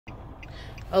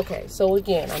Okay, so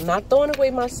again, I'm not throwing away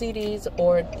my CDs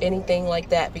or anything like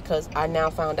that, because I now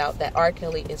found out that R.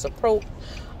 Kelly is a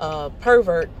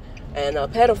pervert and a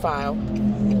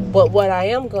pedophile. But what I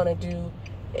am going to do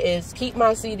is keep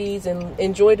my CDs and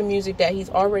enjoy the music that he's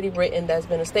already written, that's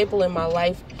been a staple in my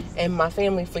life and my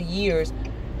family for years.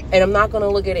 And I'm not going to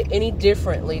look at it any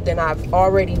differently than I've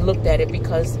already looked at it,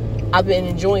 because I've been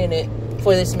enjoying it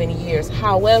for this many years.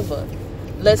 However,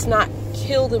 let's not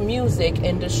kill the music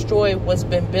and destroy what's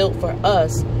been built for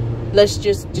us. Let's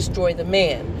just destroy the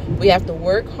man. We have to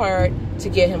work hard to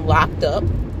get him locked up.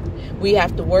 We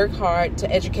have to work hard to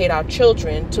educate our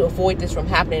children to avoid this from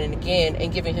happening again,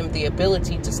 and giving him the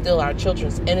ability to steal our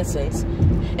children's innocence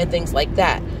and things like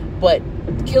that. But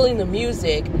killing the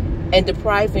music and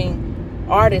depriving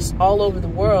artists all over the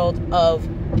world of,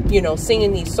 you know,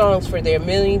 singing these songs for their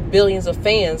billions of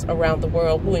fans around the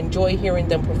world who enjoy hearing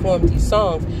them perform these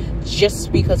songs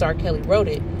just because R. Kelly wrote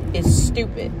it is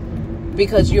stupid.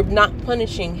 Because you're not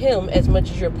punishing him as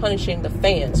much as you're punishing the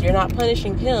fans. You're not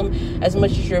punishing him as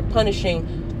much as you're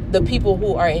punishing the people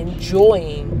who are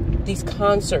enjoying these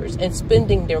concerts and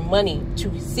spending their money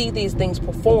to see these things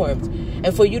performed.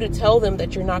 And for you to tell them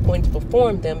that you're not going to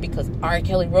perform them because R.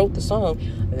 Kelly wrote the song,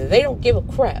 they don't give a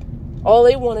crap. All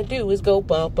they want to do is go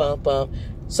bump, bump, bump.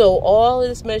 So all of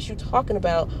this mess you talking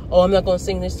about, oh, I'm not going to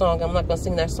sing this song, I'm not going to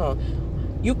sing that song.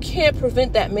 You can't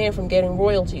prevent that man from getting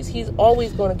royalties. He's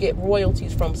always going to get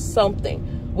royalties from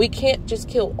something. We can't just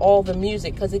kill all the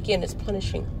music, because again, it's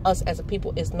punishing us as a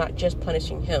people. It's not just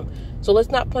punishing him. So let's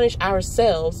not punish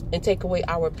ourselves and take away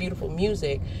our beautiful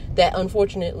music that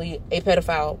unfortunately a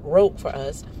pedophile wrote for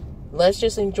us. Let's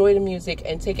just enjoy the music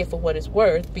and take it for what it's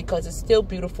worth, because it's still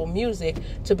beautiful music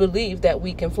to believe that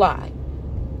we can fly.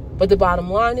 But the bottom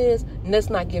line is,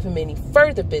 let's not give him any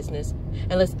further business,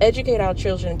 and let's educate our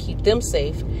children and keep them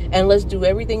safe, and let's do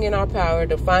everything in our power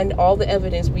to find all the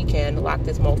evidence we can to lock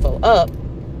this mofo up,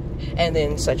 and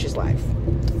then such is life.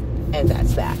 And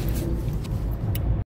that's that.